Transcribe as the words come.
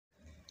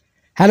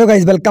Hello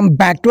guys, welcome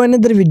back to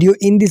another video.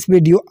 In this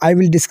video I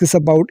will discuss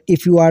about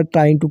if you are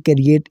trying to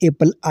create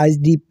Apple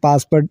ID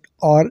password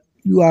or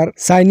you are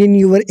signing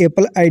your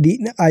Apple ID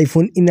in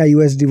iPhone in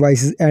iOS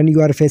devices and you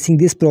are facing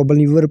this problem.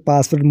 Your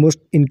password must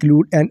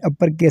include an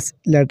uppercase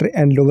letter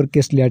and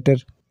lowercase letter.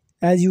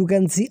 As you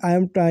can see, I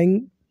am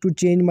trying to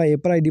change my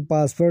Apple ID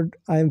password.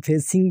 I am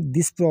facing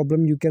this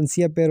problem. You can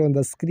see appear on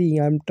the screen.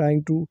 I am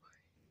trying to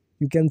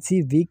you can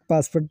see weak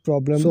password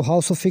problem. So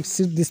how to fix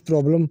this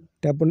problem?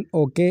 Tap on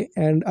OK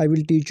and I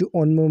will teach you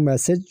one more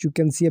message. You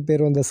can see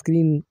appear on the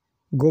screen.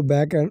 Go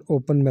back and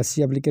open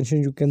message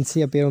application. You can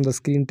see appear on the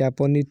screen.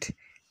 Tap on it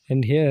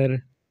and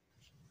here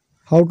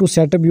how to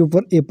set up your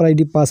Apple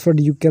ID password.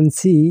 You can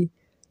see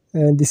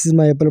this is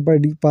my Apple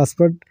ID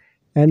password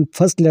and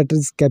first letter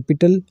is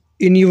capital.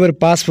 In your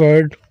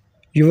password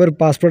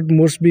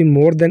must be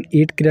more than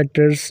 8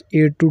 characters,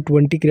 8 to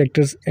 20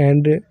 characters,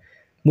 and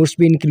must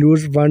be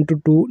includes 1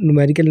 to 2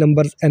 numerical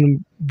numbers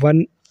and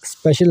one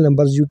special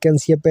numbers. You can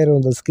see appear on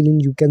the screen.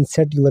 You can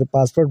set your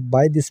password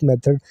by this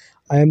method.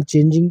 I am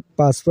changing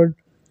password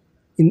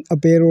in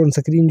appear on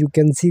screen. You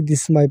can see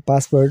this is my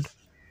password.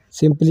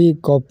 Simply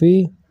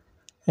copy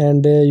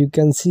and you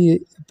can see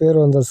appear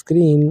on the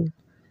screen.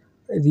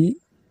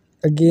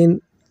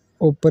 Again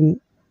open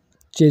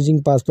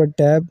changing password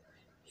tab.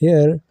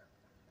 Here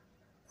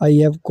I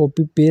have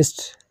copy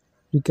paste.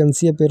 You can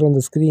see appear on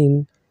the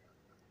screen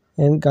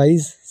and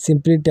guys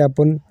simply tap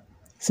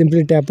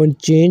on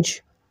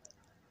change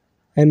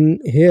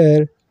and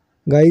here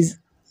guys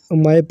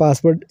my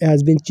password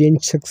has been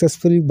changed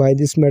successfully by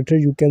this method.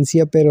 You can see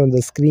appear on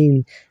the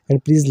screen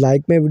and please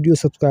like my video,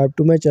 subscribe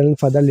to my channel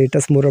for the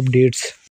latest more updates.